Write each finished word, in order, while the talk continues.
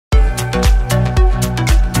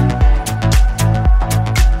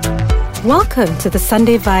Welcome to the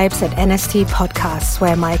Sunday Vibes at NST podcast,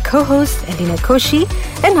 where my co-host Elena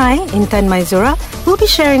and I, Intan will be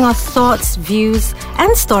sharing our thoughts, views,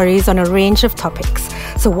 and stories on a range of topics.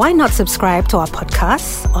 So why not subscribe to our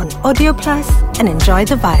podcasts on Audio Plus and enjoy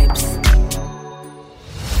the vibes?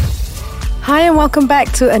 Hi and welcome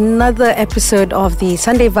back to another episode of the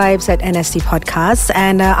Sunday Vibes at NST podcast,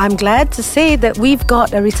 and I'm glad to say that we've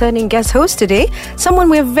got a returning guest host today, someone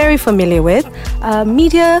we're very familiar with,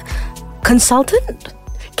 media consultant?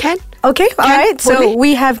 Ken? Okay, all right. So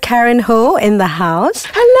we have Karen Ho in the house.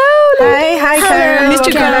 Hello. Hi, Karen.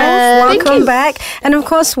 Mr. Karen. Welcome back. And of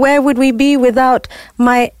course, where would we be without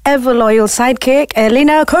my ever loyal sidekick,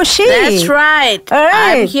 Elena Koshi? That's right. All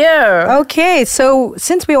right. I'm here. Okay, so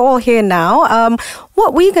since we're all here now,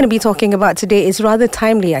 what we're going to be talking about today is rather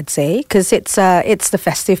timely, I'd say, because it's the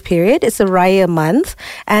festive period. It's the Raya month,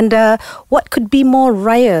 and what could be more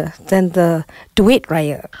Raya than the duit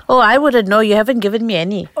Raya? Oh, I wouldn't know. You haven't given me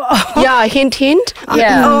any. Yeah, hint.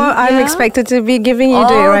 Yeah. I'm expected to be giving you all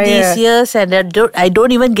duit Raya. these years, and I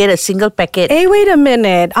don't even get a single packet. Hey, wait a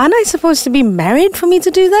minute. Aren't I supposed to be married for me to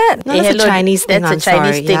do that? No, that's a Chinese thing. That's a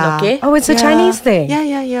Chinese thing, okay? Oh, it's a Chinese thing?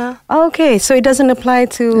 Yeah. Okay, so it doesn't apply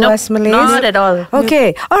to us Malays? Not at all.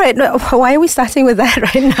 Okay, all right. No, why are we starting with that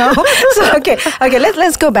right now? So, okay.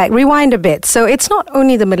 Let's go back. Rewind a bit. So it's not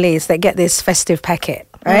only the Malays that get this festive packet,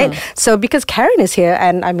 right? So because Karen is here,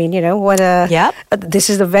 and I mean, this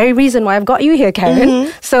is the very reason why I've got you here, Karen.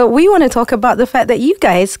 Mm-hmm. So we want to talk about the fact that you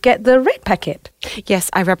guys get the red packet. Yes,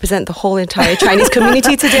 I represent the whole entire Chinese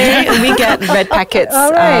community today, and we get red packets.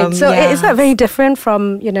 All right. Is that very different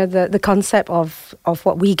from the concept of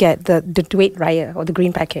what we get, the duit Raya or the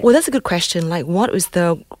green packet? Well, that's a good question. Like, what was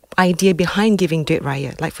the idea behind giving duit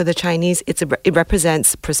Raya? Like for the Chinese, it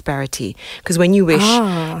represents prosperity, because when you wish,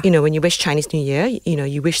 when you wish Chinese New Year,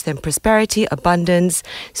 you wish them prosperity, abundance.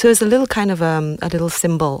 So it's a little kind of a little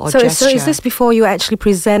symbol or gesture. So is this before you actually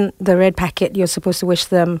present the red packet? You're supposed to wish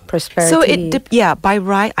them prosperity. So by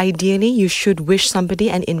right, ideally you should wish somebody,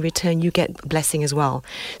 and in return you get blessing as well.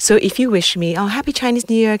 So if you wish me, Happy Chinese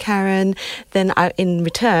New Year, Karen, then I, in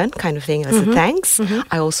return, kind of thing as a thanks,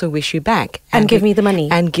 I also wish you back and give me the money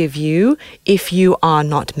and give you, if you are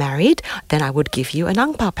not married, then I would give you an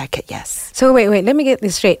ang pao packet. Yes. So wait, let me get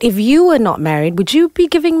this straight. If you were not married, would you be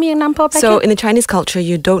giving me an ang pao packet? So in the Chinese culture,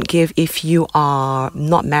 you don't give if you are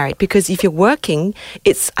not married, because if you're working,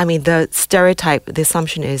 the stereotype, the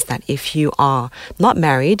assumption is that if you are not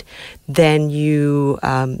married, then you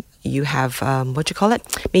have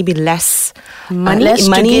maybe less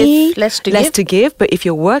money, less to give. But if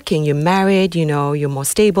you're working, you're married, you're more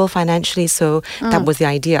stable financially. So that was the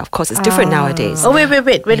idea. Of course, it's different nowadays. Oh, wait a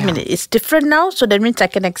minute. It's different now, so that means I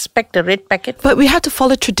can expect a red packet. But we have to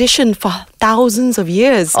follow tradition for thousands of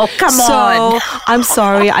years. Oh, come on. So I'm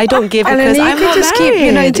sorry, I don't give because I'm not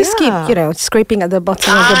married. Keep scraping at the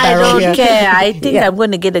bottom of the barrel. I don't care. I think I'm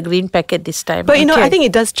going to get a green packet this time. But I think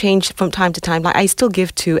it does change from time to time. Like I still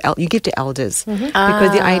give to you give to elders,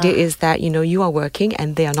 because the idea is that you are working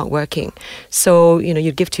and they are not working, so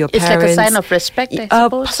you give to your parents. It's like a sign of respect, I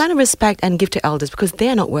suppose. A sign of respect, and give to elders because they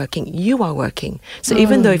are not working, you are working. So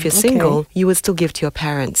even though if you're single, you would still give to your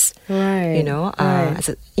parents, right?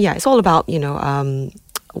 It's all about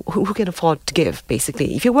who can afford to give.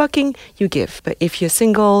 Basically, if you're working, you give, but if you're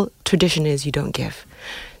single, tradition is you don't give.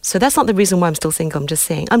 So that's not the reason why I'm still single. I'm just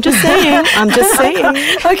saying. Okay,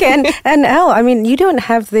 and Elle, you don't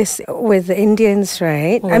have this with the Indians,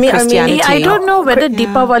 right? Christianity. I don't know whether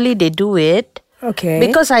Deepavali they do it. Okay.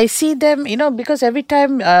 Because I see them, because every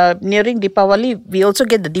time nearing Deepavali, we also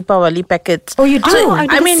get the Deepavali packets. Oh, you do?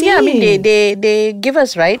 They give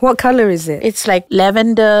us, right? What color is it? It's like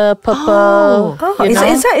lavender, purple.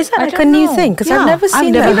 Is that like a new thing? Because I've never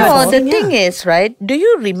seen that. The thing is, right? Do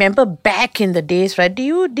you remember back in the days, right?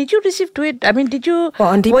 Did you receive to it? Did you?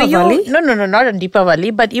 On Deepavali? No, not on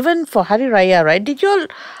Deepavali. But even for Hari Raya, right? Did you all?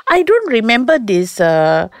 I don't remember these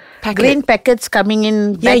green packets coming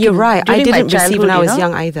in. Yeah, you're right. I didn't receive when I was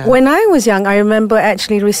young either. When I was young, I remember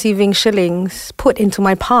actually receiving shillings put into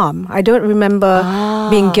my palm. I don't remember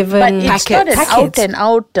being given packets. But it's not an out and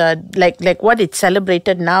out like what it's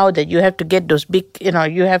celebrated now, that you have to get those big.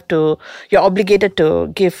 You're obligated to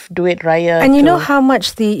give duit Raya. And you know how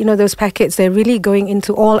much those packets, they're really going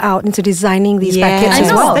into designing these packets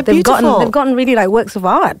as well. They've gotten really like works of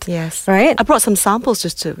art. Yes, right. I brought some samples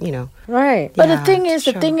just to Right. But the thing is,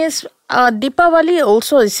 Deepavali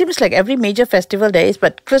also, it seems like every major festival there is,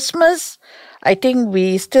 but Christmas, I think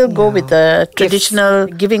we still go with the traditional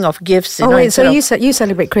giving of gifts. So you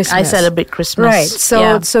celebrate Christmas? I celebrate Christmas. Right.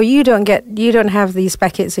 So you don't have these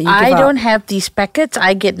packets that you give I out. don't have these packets.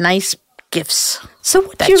 I get nice gifts. So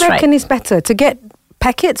what do you reckon is better? To get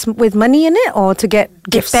packets with money in it or to get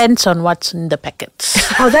gifts? Depends on what's in the packets.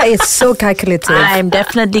 Oh, that is so calculative. I'm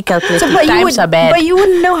definitely calculating. But Times are bad. But you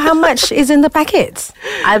wouldn't know how much is in the packets.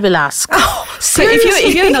 I will ask. So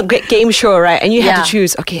if you're in a game show, right, and you have to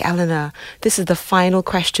choose, okay, Elena, this is the final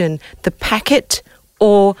question: the packet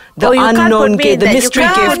or the unknown gift, the mystery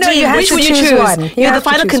gift. No, you have Which to would you choose choose? one. You You're have the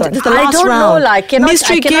final to choose one. this is the last I don't round. know. I cannot,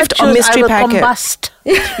 mystery I cannot gift choose. or mystery I will packet? combust.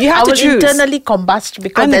 You have I to will choose. internally combust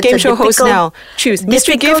because I'm the that's game a show host now. Choose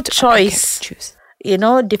mystery difficult gift. choice. Okay, choose.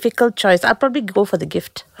 Difficult choice. I'll probably go for the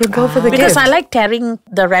gift. You go for the Because gift. I like tearing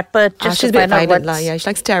the wrapper just She's to a bit find out violent, what's... yeah. She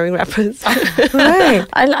likes tearing wrappers. Right.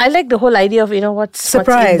 I like the whole idea of, what's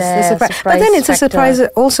Surprise. in there. The surprise. But then it's a surprise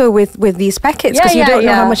also with these packets because you don't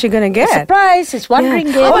know how much you're going to get. Surprise. It's one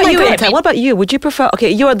ringgit. What about you, Intan? What about you? Would you prefer, okay,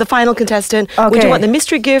 you are the final contestant. Would Okay. you want the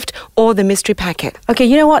mystery gift or the mystery packet? Okay,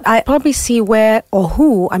 you know what? I probably see where or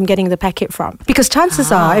who I'm getting the packet from. Because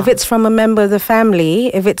chances are, if it's from a member of the family,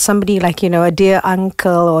 if it's somebody like, a dear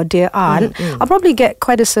uncle or dear aunt, I'll probably get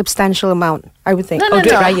quite a substantial amount, I would think. No.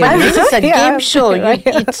 Duit Raya. But this is a Yeah, game show. Duit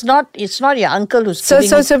Raya. It's not your uncle who's So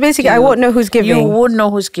giving. so basically, to I you. won't know who's giving. You won't know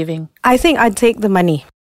who's giving. I think I'd take the money.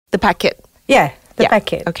 The packet. Yeah, the Yeah,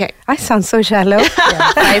 packet. okay. I sound so shallow.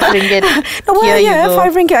 Yeah, 5 ringgit. No, well, Here you yeah, go.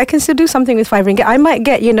 5 ringgit. I can still do something with 5 ringgit. I might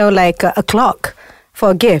get, like a clock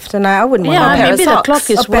for a gift, and I wouldn't want Yeah, that. pair of maybe the socks. clock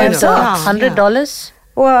is A pair of worth socks. $100.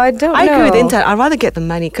 Well, I don't know. I agree with Intan. I'd rather get the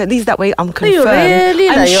money because at least that way I'm you confirmed. really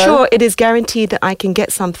I'm like you all? sure it is guaranteed that I can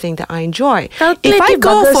get something that I enjoy. If I Calculative go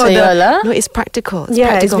buggers for are you all, huh? no, it's practical. It's Yeah,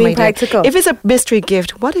 it's practical, being my dear. practical. If it's a mystery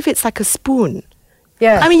gift, what if it's like a spoon?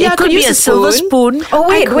 Yeah. I mean, yeah, It I could be use a silver spoon. Oh,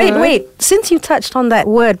 I wait. could. Since you touched on that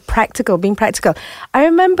word practical, being practical, I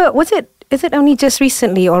remember, is it only just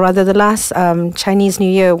recently, or rather the last Chinese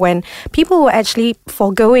New Year, when people were actually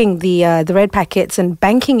foregoing the red packets and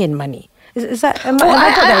banking in money? Is that? Am I got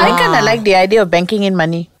that I wrong? kind of like the idea of banking in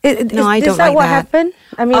money. No, I don't Is that like what that. happened?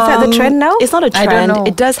 I mean, is that the trend now? It's not a I don't trend. know.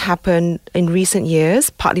 It does happen in recent years,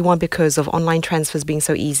 partly one because of online transfers being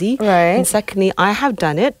so easy. Right. And secondly, I have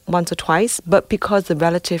done it once or twice, but because the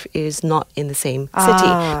relative is not in the same city,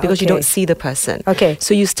 because you okay. don't see the person. Okay.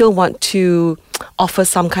 So you still want to offer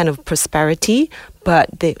some kind of prosperity, but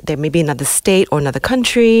they may be in another state or another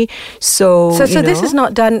country. So So this is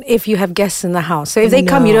not done if you have guests in the house. So if they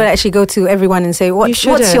come, you don't actually go to everyone and say, what's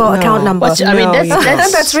your shouldn't, account no. number? I mean,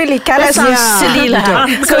 that's really that sounds silly.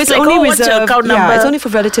 So Because it's like, only what's your reserved. account Yeah, number? it's only for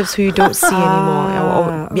relatives who you don't see anymore.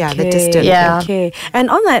 Or, they're okay. distant. Yeah. Okay. And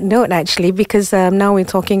on that note, actually, because now we're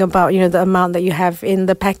talking about, the amount that you have in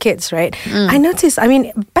the packets, right? I noticed,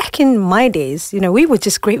 back in my days, we were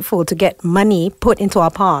just grateful to get money put into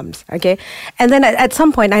our palms, okay? And then at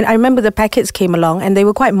some point, I remember the packets came along and they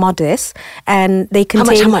were quite modest and they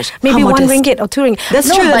contained How much? maybe How 1 modest? ringgit or 2 ringgit. That's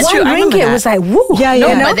no, true, that's one true. I remember ringgit that. was like, woo. Yeah, No,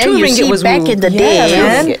 yeah. but then 2 you ringgit see, was back woo. in the Yeah, days,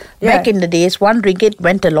 man. back Yeah. in the days, 1 ringgit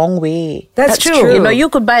went a long way. That's true. You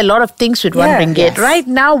could buy a lot of things with 1 Yeah. ringgit. Yes. Right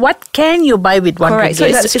now, what can you buy with 1 Correct. So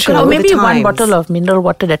ringgit? it's gonna or go with maybe the 1 times. bottle of mineral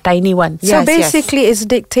water, the tiny one. So Yes, yes. basically, it's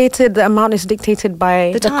dictated, the amount is dictated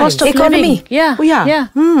by The Cost of economy. living. Yeah. Oh, yeah.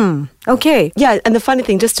 Okay. Yeah, and the funny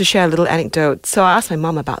thing, just to share a little anecdote. So I asked my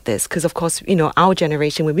mum about this because, of course, our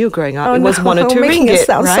generation when we were growing up, it was 1 or 2 making ringgit, it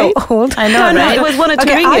sound right? so old. I know, No, right? it was 1 or 2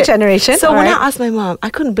 Okay, ringgit. our generation, So when alright. I asked my mum, I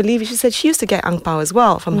couldn't believe it. She said she used to get ang pao as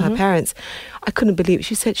well from her parents. I couldn't believe it.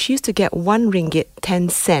 She said she used to get 1 ringgit 10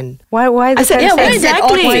 cent. Why the I said, 10 yeah, why cents? is that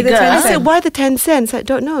exactly. odd Why the 10 I cents? said, why the 10 cents? I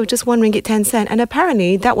don't know, just 1 ringgit 10 cent. And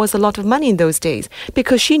apparently that was a lot of money in those days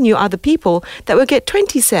because she knew other people that would get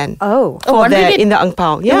 20 cent. Oh. For 1 their, ringgit? in the ang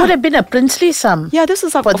pao. It Yeah. would have been a princely sum. Yeah, this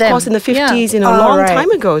was of for them. course in the 50s, Yeah. a Oh, long right.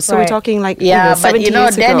 time ago. So we're Right. talking like Yeah, 70 but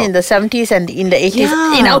years then ago. in the 70s and in the 80s,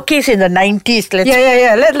 Yeah. in our case in the 90s, Let's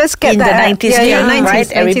get in that. the 90s, yeah, 90s, right?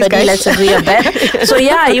 90s, Everybody, guys. let's agree on that. So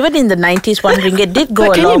yeah, even in the 90s, 1 ringgit did go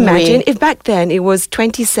But a can you long imagine way. if back then it was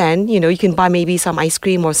 20 cent, you can buy maybe some ice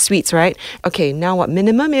cream or sweets, right? Okay, now what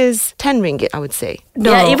minimum is 10 ringgit, I would say.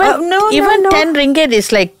 No. Yeah, even no. 10 ringgit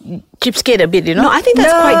is like cheapskate a bit, No, I think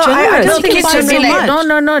that's No, quite I generous. don't You think can it's buy kids just should so be like,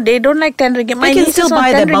 much. no, they don't like 10 ringgit. My They can nieces still on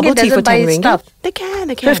buy 10 their bubble ringgit tea for doesn't buy 10 ringgit. stuff. They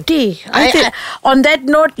can. 50. I think- On that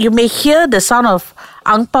note, you may hear the sound of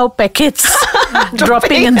ang pao packets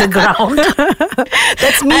dropping in the ground.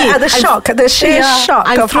 That's me. The shock, the sheer shock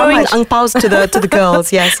I'm of how throwing much. ang paos to the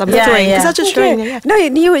girls. Yes, I'm Yeah, throwing because yeah. I'm just throwing. Yeah. No,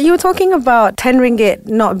 you were talking about 10 ringgit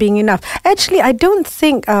not being enough. Actually, I don't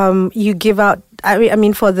think you give out I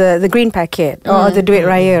mean for the green packet or the duit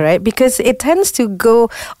raya, right? Because it tends to go,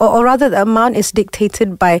 or rather the amount is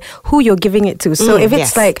dictated by who you're giving it to. So if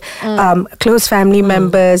it's like close family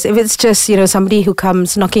members, if it's just, somebody who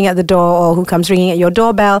comes knocking at the door or who comes ringing at your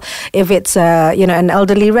doorbell, if it's, an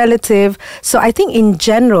elderly relative. So I think in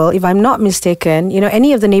general, if I'm not mistaken,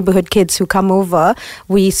 any of the neighborhood kids who come over,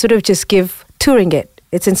 we sort of just give 2 ringgit.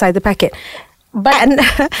 It's inside the packet. But and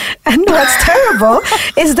what's terrible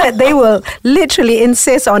is that they will literally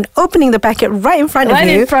insist on opening the packet right in front of you.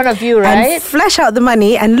 Right in front of you, right? And flash out the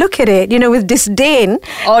money and look at it, with disdain.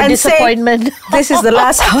 Or and disappointment. Say, this is the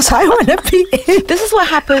last house I want to be in. This is what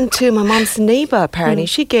happened to my mom's neighbor, apparently.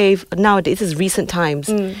 She gave, nowadays, this is recent times,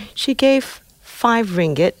 she gave 5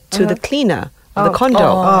 ringgit to the cleaner of the condo.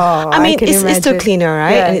 I mean, can it's still imagine. cleaner,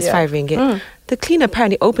 right? Yeah, and it's 5 ringgit. The cleaner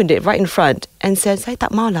apparently opened it right in front and said, "Saya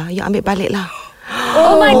tak mau lah, you ambil balik lah."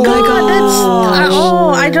 Oh my God, that's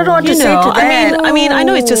I don't know what to say to that. I mean, I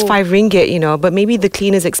know it's just 5 ringgit, but maybe the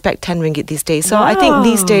cleaners expect 10 ringgit these days. So I think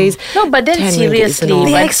these days, No, but then 10 ringgit is the seriously, norm.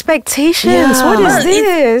 The but- expectations. Yeah. What is Well,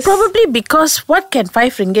 this? Probably because what can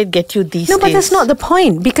 5 ringgit get you these No, days? but that's not the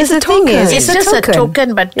point. Because It's the a thing token. is, It's just a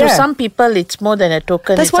token, but to Yeah. some people, it's more than a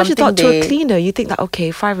token. That's it's what you thought something to a cleaner. You think that,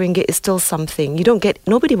 okay, 5 ringgit is still something.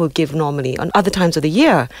 Nobody will give normally on other times of the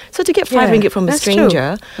year. So to get 5 Yeah, ringgit from a that's true.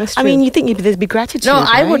 stranger, That's I mean, true. you think there'd be gratitude, No,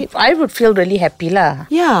 right? I would feel really happy lah.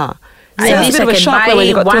 Yeah. At So it's least a bit I of a can shock buy when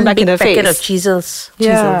you got thrown one back in big the packet face. of cheezels.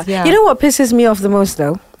 Yeah. Yeah. You know what pisses me off the most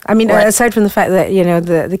though? I mean, What? aside from the fact that,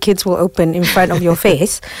 the kids will open in front of your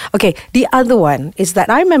face. Okay, the other one is that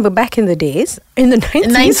I remember back in the days, in the 90s. in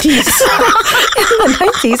the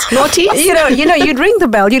 90s. Noughties? You'd ring the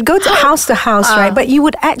bell, you'd go to house, right? But you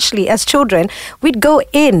would actually, as children, we'd go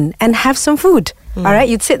in and have some food. All right,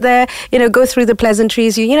 you'd sit there, go through the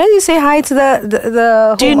pleasantries. You say hi to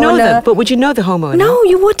the Do you know them? homeowner. But would you know the homeowner? No,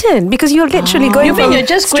 you wouldn't, because you're literally going You mean from you're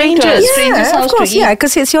just going to a stranger's of house course, to eat?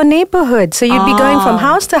 because it's your neighborhood. So you'd be going from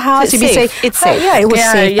house to house. It's You'd be safe. saying, It's safe. Yeah, it was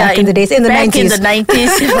safe back in the days, in the back 90s. in the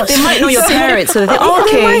 90s. They might know your parents. So they think, They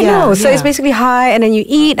okay, might yeah. know. So yeah. it's basically hi, and then you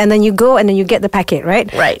eat, and then you go, and then you get the packet,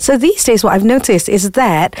 right? Right. So these days, what I've noticed is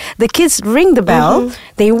that the kids ring the bell,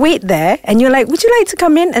 they wait there, and you're like, "Would you like to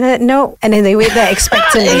come in?" And then, no, and then they wait there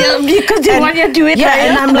expectantly. Because they want you to do it. Yeah, right?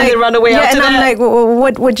 and I'm And like, they run away after and I'm that.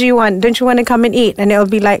 like, what do you want? Don't you want to come and eat? And it'll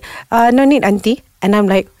be like, no need, auntie. And I'm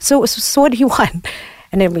like, so what do you want?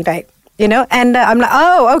 And it'll be like, and I'm like,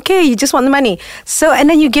 oh, okay, you just want the money. So, and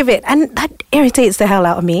then you give it, and that irritates the hell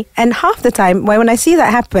out of me. And half the time, when I see that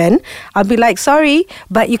happen, I'll be like, sorry,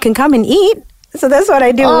 but you can come and eat. So that's what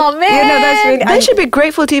I do. Oh, man. That's really. They should be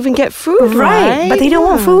grateful to even get food, right, but they don't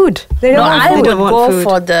want food. They don't No, want I food. would don't want go food.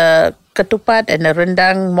 for the ketupat and the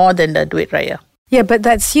rendang more than the duit raya. Yeah, but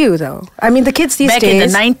that's you though. I mean, the kids these Back days.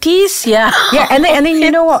 in the 90s, yeah. Yeah, and then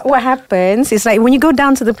you know what happens? It's like when you go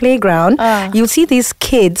down to the playground, you'll see these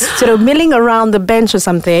kids sort of milling around the bench or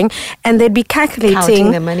something, and they'd be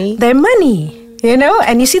calculating Counting their money.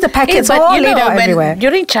 And you see the packets all laid out everywhere.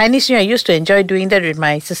 During Chinese New Year, I used to enjoy doing that with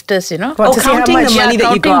my sisters, What, to see how counting much? the money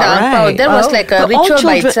that you counting got, the ang pao. right? That was like a But all ritual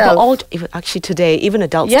by children- itself. even actually today, even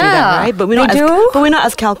adults do Yeah. that, right? But we're not They as, do? but we're not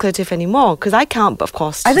as calculative anymore because I count, but of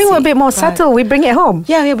course. I to think we're a see. bit more subtle. We bring it home.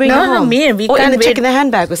 Yeah, we bring No, it no, home. me, we or in can't the check wait. in the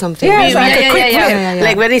handbag or something. Yeah, We- it's like a quick whip. yeah.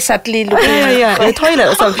 Like very subtly looking. in the toilet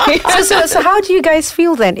or something. So how do you guys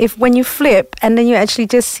feel then if when you flip and then you actually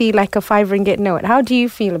just see like a 5 ringgit note? How do you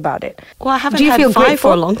feel about it? Well, I haven't Do you had feel 5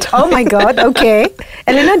 grateful for a long time. Oh my God! Okay,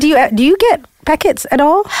 Elena, do you get packets at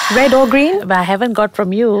all, red or green? But I haven't got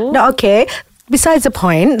from you. No, okay. Besides the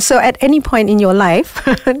point, so at any point in your life,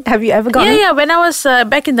 have you ever gotten? Yeah. When I was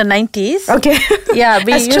back in the 90s. Okay. Yeah,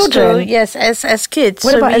 we As used children? to. Yes, as kids.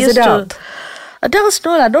 What about we as used adult? Adults,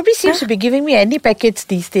 no lah. Nobody seems to be giving me any packets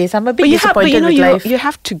these days. I'm a bit But you have, disappointed with life. you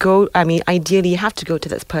have to go. I mean, ideally, you have to go to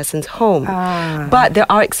that person's home. Ah. But there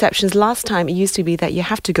are exceptions. Last time, it used to be that you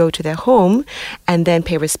have to go to their home and then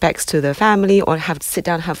pay respects to the family, or have to sit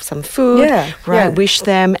down, have some food, Yeah, right? yeah. Wish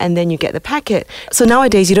them, and then you get the packet. So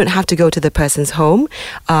nowadays, you don't have to go to the person's home.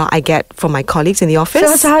 I get from my colleagues in the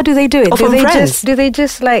office. So how do they do it? Or do from they friends. do they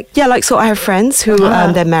just like? Yeah, like so I have friends who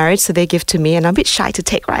they're married, so they give to me, and I'm a bit shy to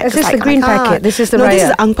take, right? Is 'Cause this the green packet? This is the no, this is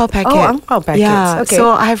raya? the ang pao packet. Oh, ang pao packets. Yeah, Okay.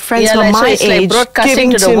 so I have friends Yeah, from like, so my it's age like broadcasting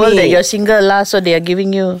giving to the world me. that you're single lah, so they are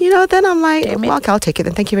giving you. Then I'm like, Damn it. well, okay, I'll take it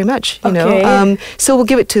then. Thank you very much. Okay. So we'll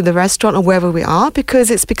give it to the restaurant or wherever we are because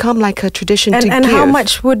it's become like a tradition to And give. how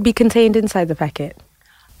much would be contained inside the packet?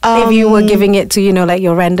 If you were giving it to like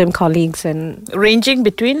your random colleagues and Ranging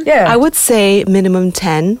between. yeah, I would say minimum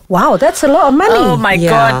 10. wow, that's a lot of money. Oh my Yeah.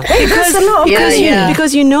 God. Hey, that's a lot of Yeah, money. yeah.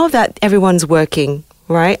 Because you know that everyone's working.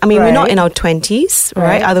 right? I mean, we're not Right. in our 20s, right?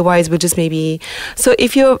 Right. Otherwise, we're just maybe... So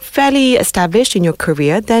if you're fairly established in your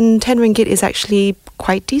career, then 10 ringgit is actually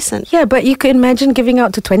quite decent. Yeah, but you could imagine giving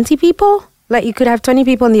out to 20 people? Like you could have 20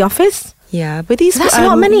 people in the office? Yeah, but these... That's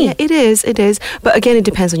not many. Yeah, it is. But again, it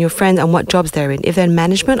depends on your friends and what jobs they're in. If they're in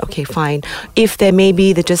management, okay, fine. If they're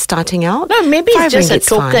just starting out... No, maybe it's 5 just a ringgit's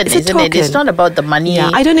fine. token, It's a isn't it? It's token. not about the money.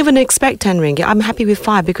 Yeah, I don't even expect 10 ringgit. I'm happy with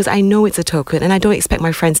 5 because I know it's a token and I don't expect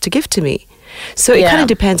my friends to give to me. So it Yeah. kind of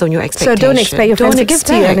depends on your So expectation. don't expect your friends to give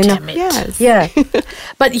to you, Elena. Yes. Yeah.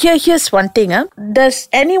 But here's one thing. Does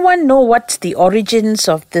anyone know what's the origins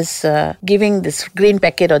of this giving this green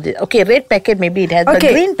packet or the red packet? Maybe it has, but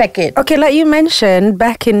green packet. Okay, like you mentioned,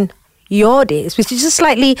 back in your days, which is just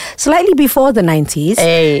slightly before the 90s.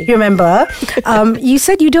 Hey. You remember? You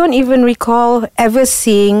said you don't even recall ever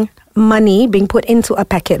seeing money being put into a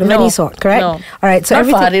packet of No, any sort, correct? no. All right. So Not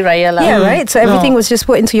for Hari Raya lah. Yeah, right. So everything No. was just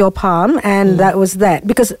put into your palm, and that was that.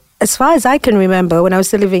 Because as far as I can remember, when I was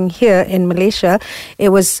still living here in Malaysia, it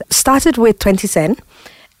was started with 20 cent.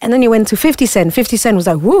 And then you went to 50 cent. 50 cent was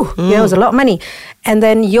like, woo, it was a lot of money. And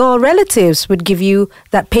then your relatives would give you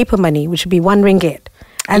that paper money, which would be 1 ringgit.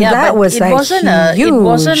 And Yeah, that but was it like wasn't huge. it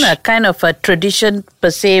wasn't a kind of a tradition per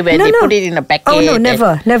se where they put it in a packet. Oh no, and-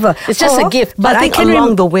 never. It's just a gift. But I think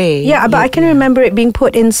along the way... Yeah, but I can remember it being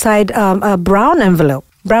put inside a brown envelope.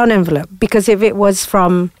 Because if it was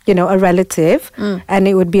from a relative, and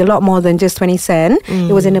it would be a lot more than just 20 cent.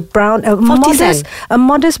 It was in a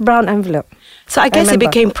modest brown envelope. So I guess it remember.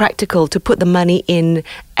 became practical to put the money in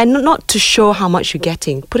and not to show how much you're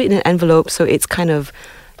getting. Put it in an envelope so it's kind of,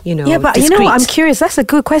 Yeah, but discreet. I'm curious. That's a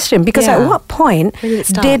good question because at Yeah. what point When did it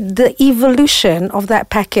start? did the evolution of that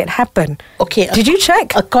packet happen? Okay. Did you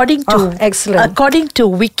check? According to excellent. According to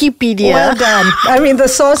Wikipedia. Well done. I mean, the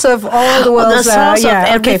source of all the world's... The source of okay,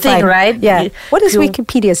 everything, fine. right? Yeah. What does You-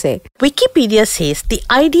 Wikipedia say? Wikipedia says the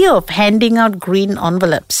idea of handing out green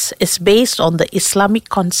envelopes is based on the Islamic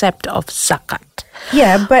concept of zakat.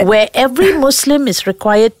 Yeah, but... Where every Muslim is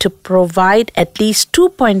required to provide at least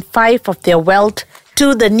 2.5 of their wealth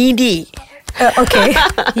to the needy. Okay,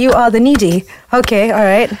 you are the needy. Okay, all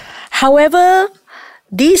right. However,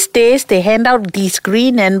 these days they hand out these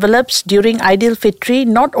green envelopes during Eid Fitri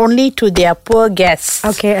not only to their poor guests,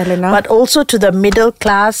 Okay, Elena. but also to the middle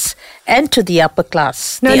class and to the upper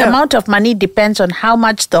class. No, the no. amount of money depends on how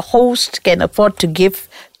much the host can afford to give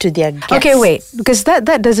to their guests. Okay, wait, because that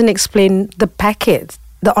doesn't explain the packet,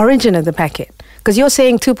 the origin of the packet. Because you're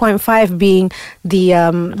saying 2.5 being the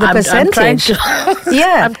percentage.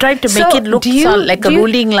 Yeah. I'm trying to make So, it look do you- sound like a do you-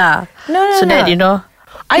 ruling lah. No, so that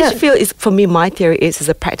I just feel for me, my theory is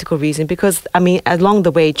a practical reason because, I mean, along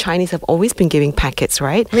the way, Chinese have always been giving packets,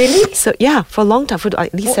 right? Really? So, yeah, for a long time, for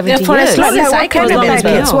at least 70 for as years. long as I what can kind of remember.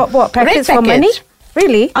 packets? No. What packets for packets. money?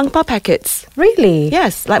 Really? Ang pao packets. Really?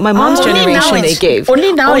 Yes, like my mom's Only now generation, they it's- gave.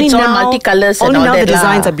 only now it's all multicolours and Only all now that the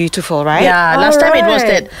designs lah. are beautiful, right? Yeah, last time it was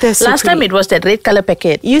Alright. They're that. so Last time pretty. it was that red color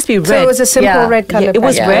packet. It used to be So red. it was a simple Yeah. red color Yeah, it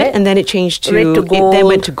was packet, red right? and then it changed to, Red to it then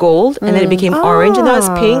went gold. to gold and then it became orange and now it's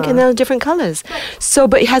pink and Ah. now different colors. So,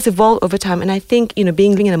 but it has evolved over time and I think,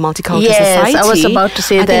 being in a multicultural Yes, society, I was about to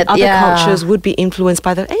say I think that, other yeah. cultures would be influenced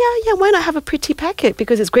by why not have a pretty packet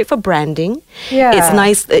because it's great for branding. Yeah. It's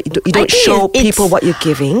nice that you don't think show it's- people what you're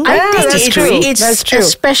giving. I think that's it's, true. it's That's true.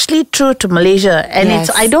 especially true to Malaysia, and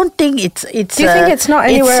Yes. I don't think it's. Do you think it's not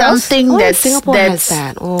anywhere else? something Oh, that's Singapore has that's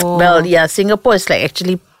that. Oh. well, yeah, Singapore is like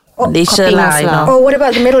actually Malaysia copying lah, us you lah. know. Oh, what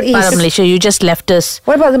about the Middle Part East? of Malaysia, you just left us.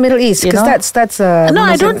 What about the Middle East? You Because know? that's No,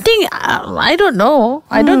 I Muslim- don't think. I don't know.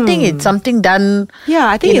 I don't think it's something done. Yeah,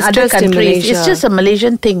 I think in it's other just in countries. It's Malaysia. just a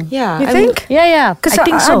Malaysian thing. Yeah. You I mean, think? Yeah. Because I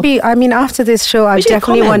think so. after this show, I We should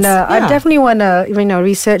definitely comments, wanna, I yeah. definitely wanna,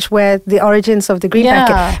 research where the origins of the green Yeah.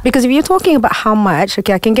 packet. Because if you're talking about how much,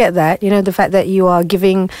 okay, I can get that. The fact that you are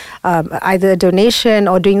giving either a donation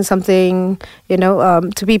or doing something,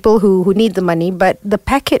 to people who need the money. But the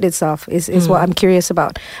packet itself is what I'm curious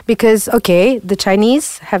about. Because okay, the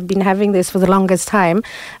Chinese have been having this for the longest time,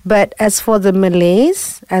 but as for the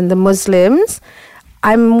Malays and the Muslims,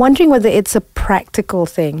 I'm wondering whether it's a practical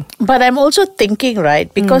thing. But I'm also thinking,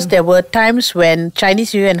 right, because there were times when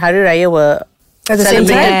Chinese New Year and Hari Raya were At the same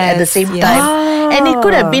celebrated time? at the same Yes, time. And it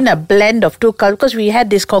could have been a blend of two cultures because we had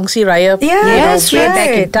this Kongsi Raya Yes, way back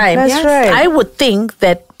in right. time. That's right. I would think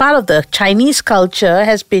that part of the Chinese culture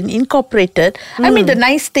has been incorporated. I mean, the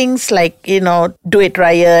nice things like, duit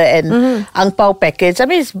raya and ang pao packets. I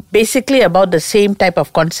mean, it's basically about the same type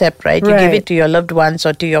of concept, right? You give it to your loved ones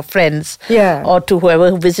or to your friends or to whoever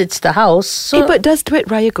who visits the house. So, but does duit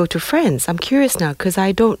raya go to friends? I'm curious now because I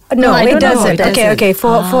don't. No, I it don't know. doesn't. It doesn't. Okay.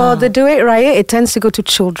 For the duit raya, it tends to go to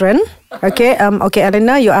children. Okay. Okay,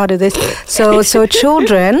 Elena, you're out of this. So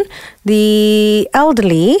children, the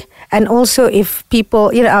elderly, and also if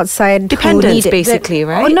people outside dependents, who need it, basically,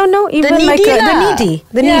 right? Oh no, even needy like the needy,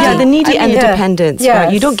 the needy and yeah. dependents. Yes.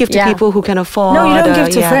 Right? You don't give to people who can afford. No, you don't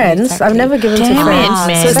give to friends. Exactly. I've never given to Damn friends.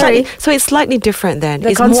 it, man. So it's slightly different then.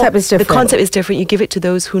 The concept is different. The concept is different. You give it to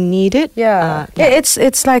those who need it. Yeah. It's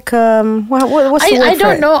like what's the word I for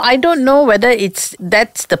don't it? know. I don't know whether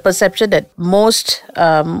that's the perception that most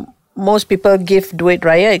people give duit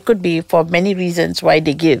raya. It could be for many reasons why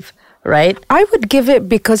they give, right? I would give it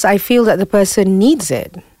because I feel that the person needs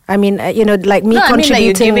it. I mean, like me No, I mean, contributing. like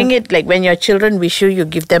you're giving it, like when your children wish you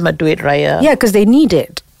give them a duit raya. Yeah, because they need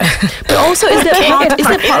it. But also, is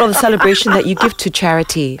that part of the celebration that you give to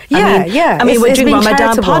charity? Yeah. I mean, It's we're doing being Ramadan.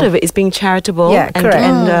 charitable. Part of it is being charitable. Yeah, correct.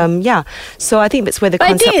 And so I think that's where the But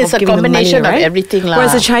I concept think it's of a giving the money, combination of right? everything lah.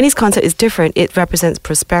 Whereas the Chinese concept is different. It represents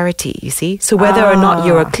prosperity. You see, so whether or not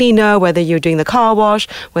you're a cleaner, whether you're doing the car wash,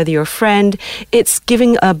 whether you're a friend, it's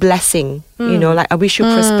giving a blessing. Like I wish you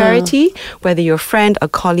prosperity, whether you're a friend, a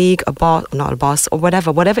colleague, a boss, not a boss, or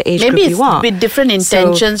whatever age Maybe group it's you are. with different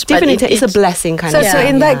intentions, but it's a blessing kind of. So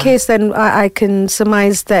in that case, then I can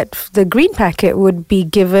surmise that the green packet would be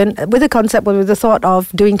given with the concept, with the thought of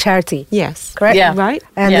doing charity. Yes. Correct? Yeah. Right?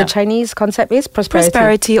 And Yeah. the Chinese concept is prosperity.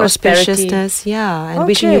 Prosperity, Prosperity. auspiciousness, and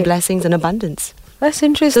wishing you Okay. blessings and abundance. That's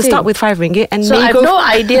interesting. So start with 5 ringgit and So then I you have go. no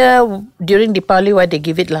idea during Deepavali why they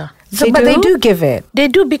give it lah. But they do give it. They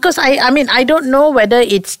do because I mean I don't know whether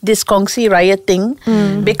it's this Kongsi Raya thing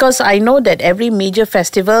because I know that every major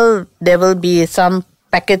festival there will be some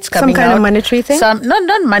packets coming Some kind out. of monetary thing? Some not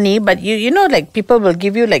money, but you know like people will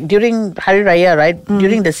give you like during Hari Raya, right?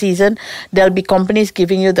 During the season, there'll be companies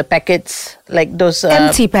giving you the packets like those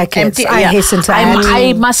Empty packets, I hasten to add.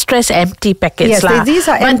 I must stress empty packets Yes, lah.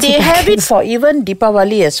 these are but empty they have it packets. for even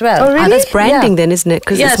Deepavali as well. Oh, really? That's branding then, isn't it?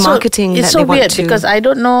 Because it's so marketing it's that so they want weird to. because I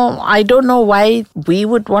don't know why we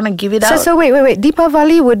would want to give it out. So wait.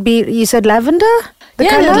 Deepavali would be, you said lavender? The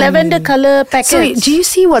the colour? lavender color packets. So do you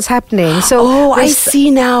see what's happening? So I there's- see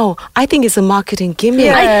now. I think it's a marketing gimmick.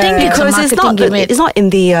 Yeah. I think it's a because it's marketing not gimmick. it's not in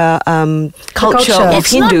the culture culture. of It's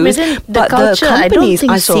not Hindus, within the but culture. the I don't companies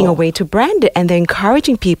think are seeing so. a way to brand it, and they're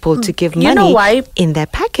encouraging people to give You know money why? in their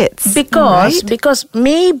packets. Because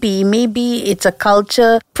maybe it's a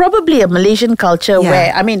culture, probably a Malaysian culture Yeah.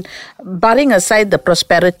 where barring aside the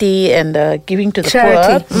prosperity and the giving to the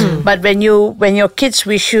Charity. poor, but when your kids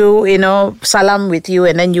wish you, salam with you,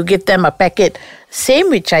 and then you give them a packet. Same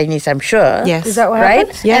with Chinese, I'm sure. Yes. Is that what Right?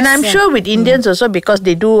 happens? Yes. And I'm sure with Indians also because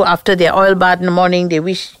they do after their oil bath in the morning, they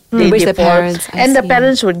wish they Wish the pour, parents, I and the see.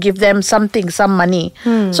 parents would give them something, some money.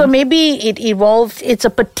 So maybe it evolved. It's a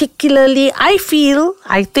particularly, I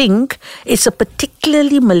think it's a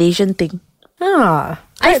particularly Malaysian thing.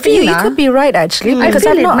 I feel you could be right actually I because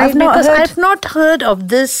feel it I've might not because heard. I've not heard of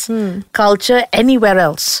this culture anywhere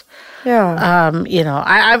else. Yeah.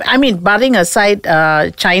 I mean, barring aside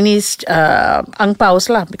Chinese ang paos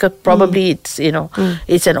lah, because probably it's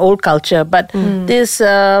it's an old culture. But this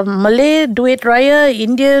Malay duit raya,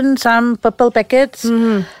 Indian some purple packets.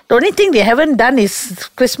 The only thing they haven't done is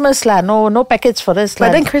Christmas lah. No packets for us lah.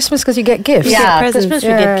 But then Christmas because you get gifts. yeah, presents. Christmas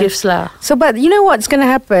we get gifts lah. So, but you know what's going to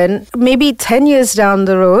happen? Maybe 10 years down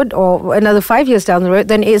the road or another 5 years down the road,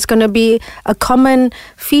 then it's going to be a common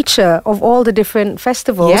feature of all the different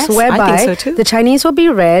festivals Yes, I whereby think so too. the Chinese will be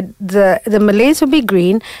red, the Malays will be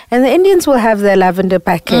green, and the Indians will have their lavender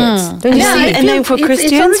packets. Don't you Yeah, see? I And then feel for it's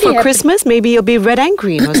Christians, already for happening. Christmas, maybe it'll be red and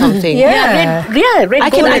green or something. Yeah. Red, I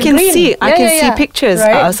gold, can and green. see Yeah. pictures,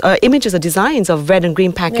 Right. images or designs of red and green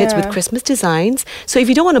packets with Yeah. Christmas designs. So if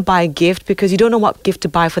you don't want to buy a gift because you don't know what gift to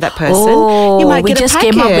buy for that person, you might we get just a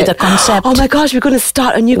packet. came up with a concept. Oh my gosh, we're going to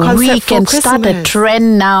start a new concept We for can Christmas. start a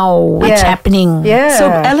trend now. It's Yeah. happening. Yeah. So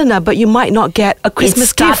Elena, but you might not get a It Christmas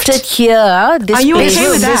started gift. here. This Are you place. okay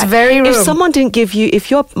with This that? very If room. someone didn't give you, if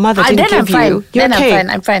your mother Then didn't I'm give fine. you, you're Then okay.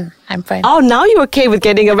 I'm fine. Oh, now you're okay with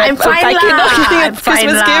getting a I'm fine packet, lah. not getting a I'm fine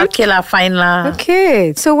Christmas lah. gift. Okay lah, fine lah.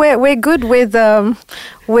 Okay, so we're good with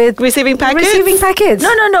Receiving packets? Receiving packets.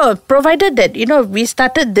 No. Provided that we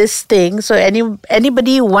started this thing, so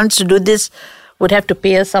anybody who wants to do this would have to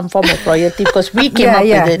pay us some form of royalty because we came up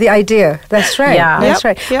with it. The idea. That's right. Yeah. That's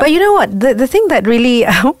right. Yep. But you know what? The thing that really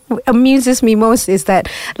amuses me most is that,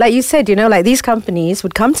 like you said, like these companies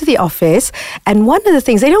would come to the office, and one of the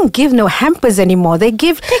things, they don't give no hampers anymore. They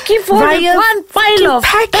give only one pile of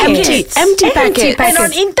packets. empty packets. And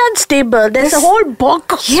on Intan's table, there's a whole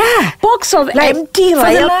box of empty for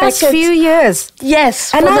Raya the last packets. few years.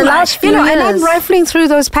 Yes, And for the last few years. And I'm rifling through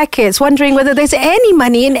those packets, wondering whether there's any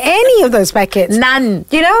money in any of those packets. None.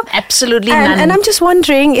 Absolutely none. And I'm just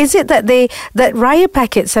wondering, is it that that Raya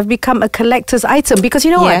packets have become a collector's item? Because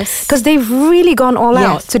you know what? Because they've really gone all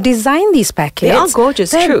out to design these packets. They are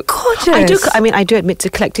gorgeous. They're true. gorgeous. I do admit to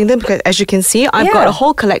collecting them because, as you can see, I've got a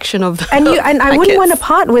whole collection of. And I wouldn't want to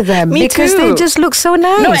part with them because they just look so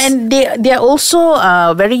nice. No, and they are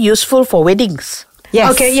also very useful for weddings.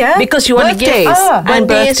 Yes. Okay, yeah. Because you want to give and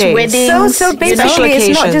birthdays, birthdays. weddings. So basically,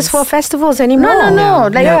 it's not just for festivals anymore. No.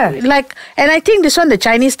 And I think this one, the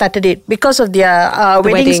Chinese started it because of their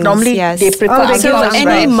weddings. Normally, they prefer. So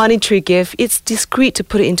any monetary gift, it's discreet to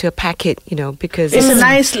put it into a packet, because it's a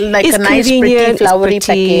nice, pretty, flowery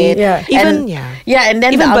packet. Yeah. And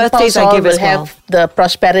then even the birthdays angpaos I give will as well. have the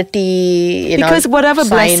prosperity. Because whatever sign.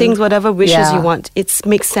 blessings, whatever wishes you want, it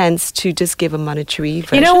makes sense to just give a monetary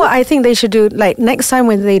version. You know what I think they should do? Like next time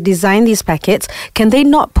when they design these packets, can they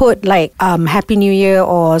not put like Happy New Year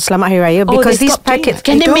or Selamat Hari Raya? Because these packets,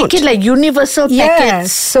 can they make it like universal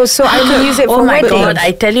packets? So I can use it for oh my weddings. God,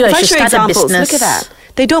 I tell you, I should start a business. Look at that.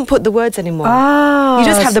 They don't put the words anymore. Ah. You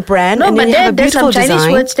just have the brand and but then you have a there's beautiful some Chinese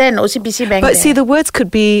design. words there, OCBC Bank. But see, the words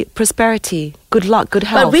could be prosperity, good luck, good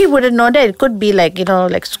health. But we wouldn't know that. It could be like,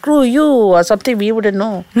 like screw you or something. We wouldn't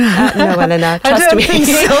know. No, Elena, trust me.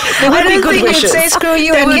 I don't think you'd say screw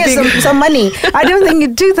you and here's some money. I don't think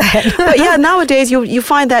you'd do that. But nowadays you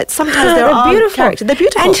find that sometimes there are beautiful characters. They're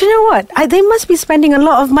beautiful. And you know what? They must be spending a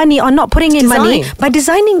lot of money on not putting in money by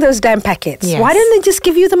designing those damn packets. Yes. Why don't they just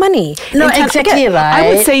give you the money? No, exactly right.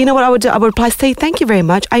 I would say, you know what I would do? I would reply, say thank you very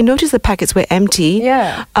much. I noticed the packets were empty.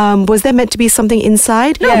 Yeah. Was there meant to be something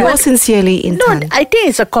inside? No, Yours sincerely, Intan. No, I think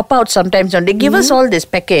it's a cop-out sometimes. They give us all these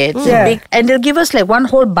packets, and they'll give us like one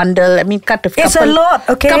whole bundle. I mean, cut a couple. It's a lot,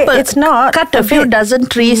 okay? It's not. Cut a few dozen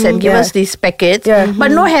trees and give us these packets. Yeah. But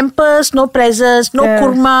no hampers, no presents, no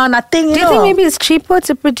kurma, nothing. Do you think maybe it's cheaper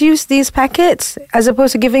to produce these packets as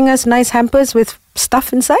opposed to giving us nice hampers with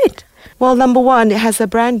stuff inside? Well, number one, it has a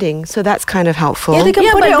branding, so that's kind of helpful. Yeah, they can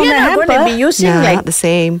put it on the hamper. Going to be using not the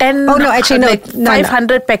same. 10, Oh, no, actually, no. like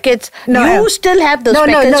 500 packets. No, you still have those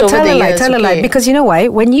packets over the years. Tell a lie. Because you know why?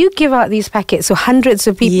 When you give out these packets, so hundreds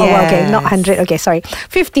of people, well, okay, not 100, okay, sorry,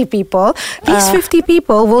 50 people, these 50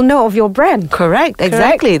 people will know of your brand. Correct,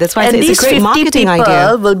 exactly. That's why And it's a great marketing people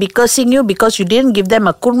idea. will be cursing you because you didn't give them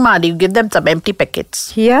a kurma, you give them some empty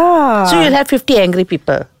packets. Yeah. So you'll have 50 angry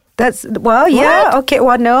people. That's, well, yeah, okay,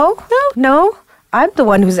 well, no. I'm the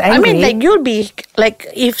one who's angry. I mean, like you'll be like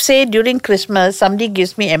if say during Christmas somebody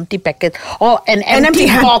gives me empty packet or an empty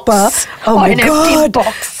box. Oh my empty God.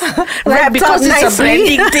 box. Wrapped because up it's a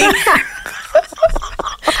nicely. branding thing.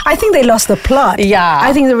 I think they lost the plot. Yeah.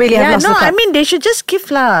 I think they really have lost the plot. I mean, they should just give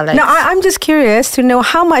lah. Like, No, I'm just curious to know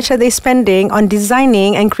how much are they spending on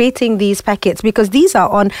designing and creating these packets, because these are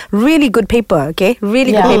on really good paper, okay?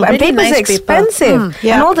 Really good paper. And really paper's nice expensive.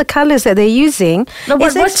 paper. And all the colours that they're using no, but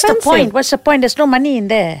is what's expensive. the point? What's the point? There's no money in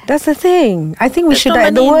there. That's the thing. I think we There's should no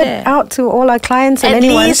get the money in word there. out to all our clients and At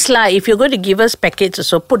anyone. least lah, if you're going to give us packets,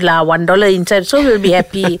 so put lah $1 inside, so we'll be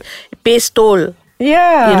happy. Pay toll.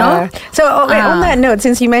 Yeah, You know? So on that note,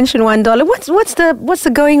 since you mentioned $1, what's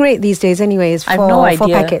the going rate these days, anyways? I have no for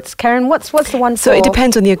idea. packets. Karen, what's the one for? So it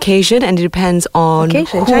depends on the occasion and it depends on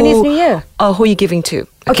Occasion, Chinese New Year. Who you're giving to.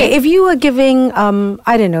 Okay, if you were giving,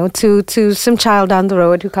 I don't know, to some child down the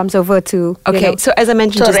road who comes over to, Okay, so as I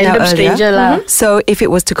mentioned So just now random earlier, stranger lah. so if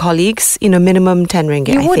it was to colleagues, minimum 10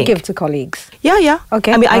 ringgit, you I would think. give to colleagues. Yeah.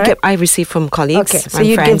 Okay, I mean, alright. I receive from colleagues. Okay, so and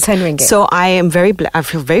you'd give friends. 10 ringgit. So I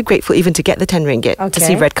feel very grateful even to get the 10 ringgit to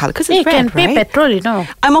see Okay. red color because You it's red, can pay right? petrol,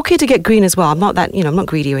 I'm okay to get green as well. I'm not that, I'm not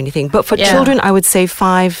greedy or anything. But for Yeah. children, I would say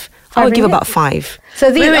 5. I would give ringgit? about 5.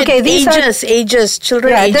 So these, these ages,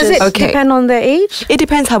 children ages. does it Okay. depend on their age? It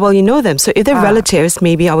depends how well you know them. So if they're relatives,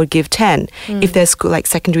 maybe I would give 10. If they're school, like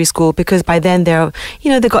secondary school, because by then they're,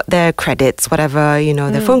 they got their credits, whatever,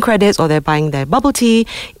 their phone credits, or they're buying their bubble tea.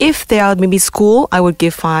 If they are maybe school, I would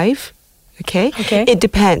give 5. Okay. Okay. It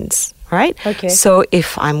depends. right? Okay. So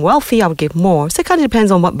if I'm wealthy, I'll give more. So it kind of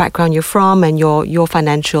depends on what background you're from and your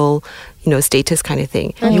financial, status kind of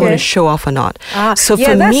thing. You want to show off or not. So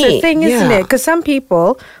for that's me, the thing, isn't it? Because some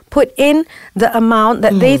people put in the amount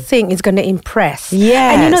that they think is going to impress.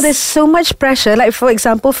 Yes. And there's so much pressure. Like, for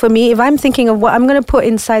example, for me, if I'm thinking of what I'm going to put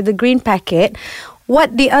inside the green packet,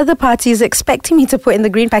 what the other party is expecting me to put in the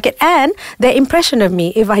green packet and their impression of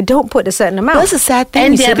me if I don't put a certain amount. That's a sad thing.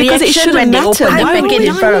 And their because it reaction shouldn't when they matter. open the Why packet would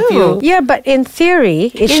in front of you. Yeah, but in theory,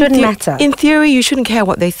 it shouldn't matter. In theory, you shouldn't care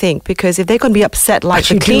what they think, because if they're going to be upset like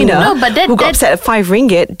the you do. cleaner No, but who got upset at 5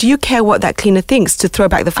 ringgit, do you care what that cleaner thinks to throw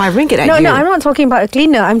back the 5 ringgit at you? No, I'm not talking about a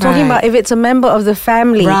cleaner. I'm talking Right. about if it's a member of the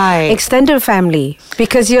family, Right. extended family,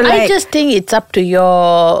 because you're I like... just think it's up to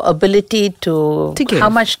your ability to give. how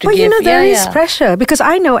much to But give. there is pressure, because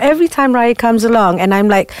I know every time Raya comes along and I'm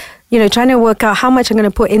like, trying to work out how much I'm going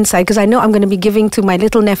to put inside, because I know I'm going to be giving to my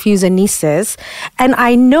little nephews and nieces, and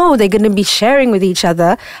I know they're going to be sharing with each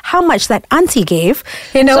other how much that auntie gave.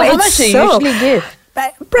 So how much do you usually give?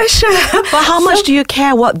 Pressure. But how much do you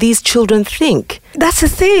care what these children think? That's the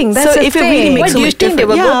thing. So if it really makes What so do you much think they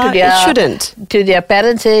will difference? go to their it shouldn't. to their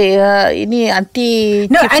parents say, ini auntie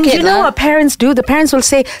No, and cheapskate you know lah." what parents do? The parents will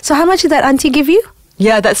say, so how much did that auntie give you?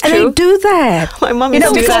 Yeah, that's And true. they do that. My mum used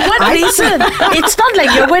to do For that. what reason? It's not like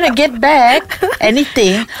you're going to get back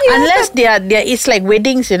anything unless there it's like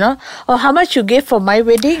weddings, Oh, how much you gave for my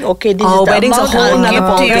wedding? Okay, this is the wedding's a amount whole I'll nother give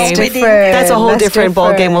ball to your game. wedding. That's a whole That's different ball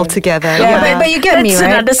game different. altogether. Yeah, but you get me, That's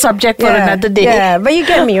right? another subject for another day. Yeah, but you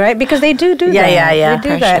get me, right? Because they do Yeah, that. yeah. They do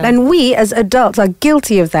that. Pressure. And we as adults are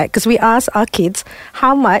guilty of that, because we ask our kids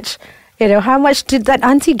how much did that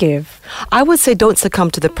auntie give? I would say don't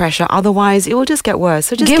succumb to the pressure, otherwise it will just get worse.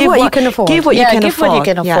 So just Give what you can afford. Give what Yeah, you can give afford. what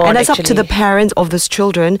you can Yeah, afford, and it's up to the actually. parents of those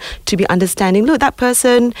children to be understanding. Look, that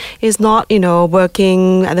person is not,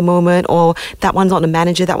 working at the moment, or that one's not a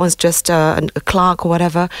manager, that one's just a clerk or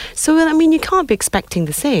whatever. So, you can't be expecting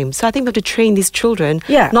the same. So I think we have to train these children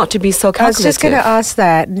not to be so I was calculative. just going to ask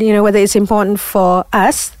that, whether it's important for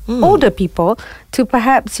us, older people, to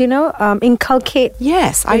perhaps, inculcate.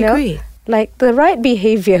 Yes, I agree. Like the right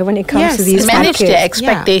behavior when it comes to these Manage packets. their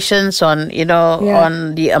expectations on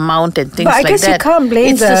on the amount and things But I like guess that. you can't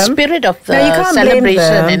blame it's them. the spirit of the No, you can't blame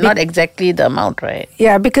celebration them and not exactly the amount, right?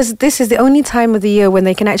 Yeah, because this is the only time of the year when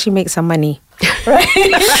they can actually make some money. Right?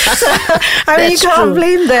 You That's can't true.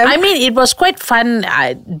 blame them. It was quite fun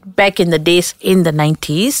back in the days in the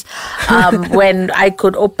 90s when I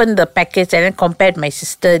could open the packets and then compare my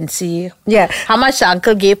sister and see how much the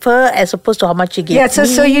uncle gave her as opposed to how much he gave me.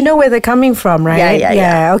 so you know where they're coming from, right?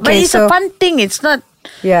 Yeah. Okay, But it's a fun thing. It's not...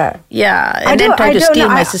 Yeah. Yeah, I and then don't- try I to don't steal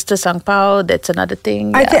know. my sister's ang pao. That's another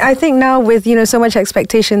thing. I think now with so much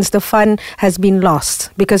expectations, the fun has been lost,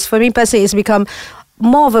 because for me personally, it's become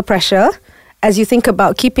more of a pressure. As you think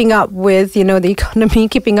about keeping up with, the economy,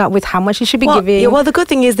 keeping up with how much you should be giving. Yeah, well, the good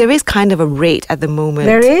thing is there is kind of a rate at the moment.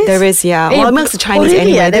 There is? There is, yeah. Hey, Well, amongst the Chinese really?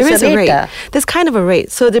 anyway, Yeah, there there's is a a rate, rate. There's kind of a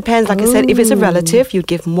rate. So it depends, like I said, if it's a relative, you'd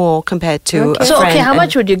give more compared to a So, friend. okay, how and-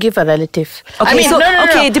 much would you give a relative? Okay, so-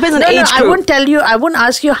 okay, it depends on the age I group. won't tell you. I won't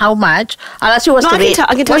ask you how much. I'll ask you what's No, the I rate. can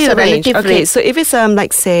tell What's you the range. relative Okay, rate? so if it's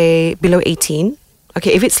like say below 18,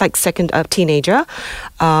 okay, if it's like second teenager,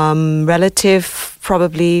 relative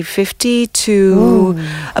probably 50 to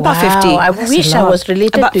about Wow, 50. I wish I was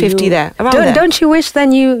related About to 50 you. there, around there. Don't you wish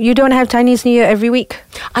then you don't have Chinese New Year every week?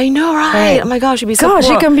 I know, right? Oh my gosh, you'd be so Gosh,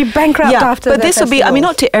 poor. you can be bankrupt after but that this will be, festival.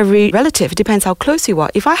 not to every relative. It depends how close you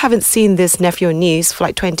are. If I haven't seen this nephew or niece for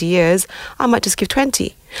like 20 years, I might just give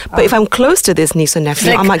 20. But if I'm close to this niece or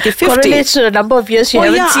nephew, I might give 50. Correlates to the number of years you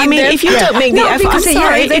Well, haven't yeah, seen them. if you don't make the No, effort, I'm because,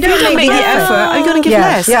 sorry, if they if you don't don't make make the the effort, are you going to give Yeah,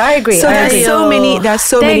 less? yeah, I agree, So I there's agree. so many, there's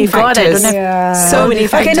so many Thank God I factors. don't have So many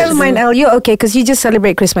factors. Okay, never mind, Elle. You're okay because you just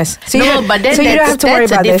celebrate Christmas. So No, but then so you don't have to worry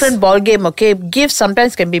that's a about different this. ball game. Okay, gifts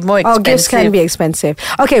sometimes can be more expensive. Oh, gifts can be expensive.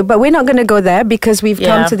 Okay, but we're not going to go there because we've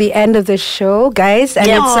come Yeah. to the end of the show, guys. And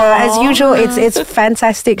Yeah. it's as usual, it's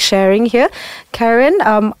fantastic sharing here. Karen,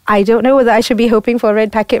 I don't know whether I should be hoping for a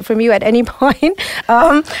red packet from you at any point.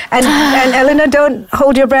 And Elena, don't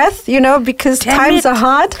hold your breath, because times are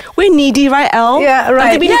hard. We're needy, right, Elle? Yeah, right. I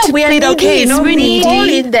think we need to we are plead our needy. case. We We're needy. fall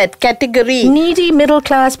in that category. Needy middle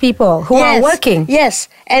class people who are working. Yes,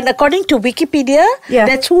 and according to Wikipedia, Yeah.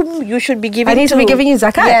 that's whom you should be giving I need to be giving you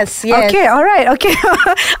zakat. Yes, yes. Okay, all right. Okay.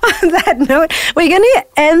 On that note, we're going to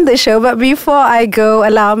end the show. But before I go,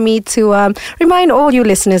 allow me to remind all you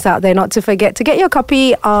listeners out there not to forget to get your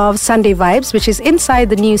copy of Sunday Vibes, which is inside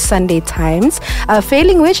the new Sunday Times.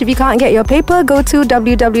 Failing which, if you can't get your paper, go to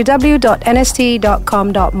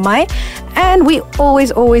www.nst.com.my. And we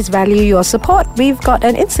always value your support. We've got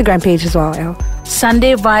an Instagram page as well, Elle.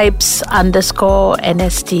 Sunday Vibes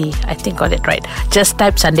 _NST. I think got it right. Just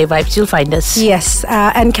type Sunday Vibes, you'll find us. Yes,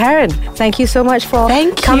 and Karen, thank you so much for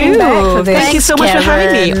coming you. back for this. Thank you so much for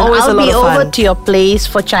having me. Always I'll a lot be of fun. over to your place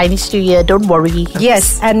for Chinese New Year. Don't worry.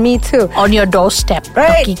 Yes, and me too. On your doorstep.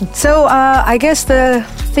 Right. Talking. So I guess the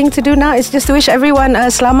thing to do now is just to wish everyone a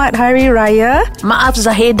Selamat Hari Raya. Maaf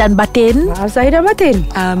Zahir dan Batin. Maaf Zahir dan Batin.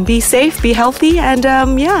 Be safe, be healthy, and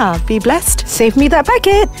be blessed. Save me that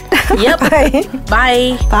packet. Yep. Bye.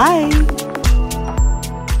 Bye. Bye.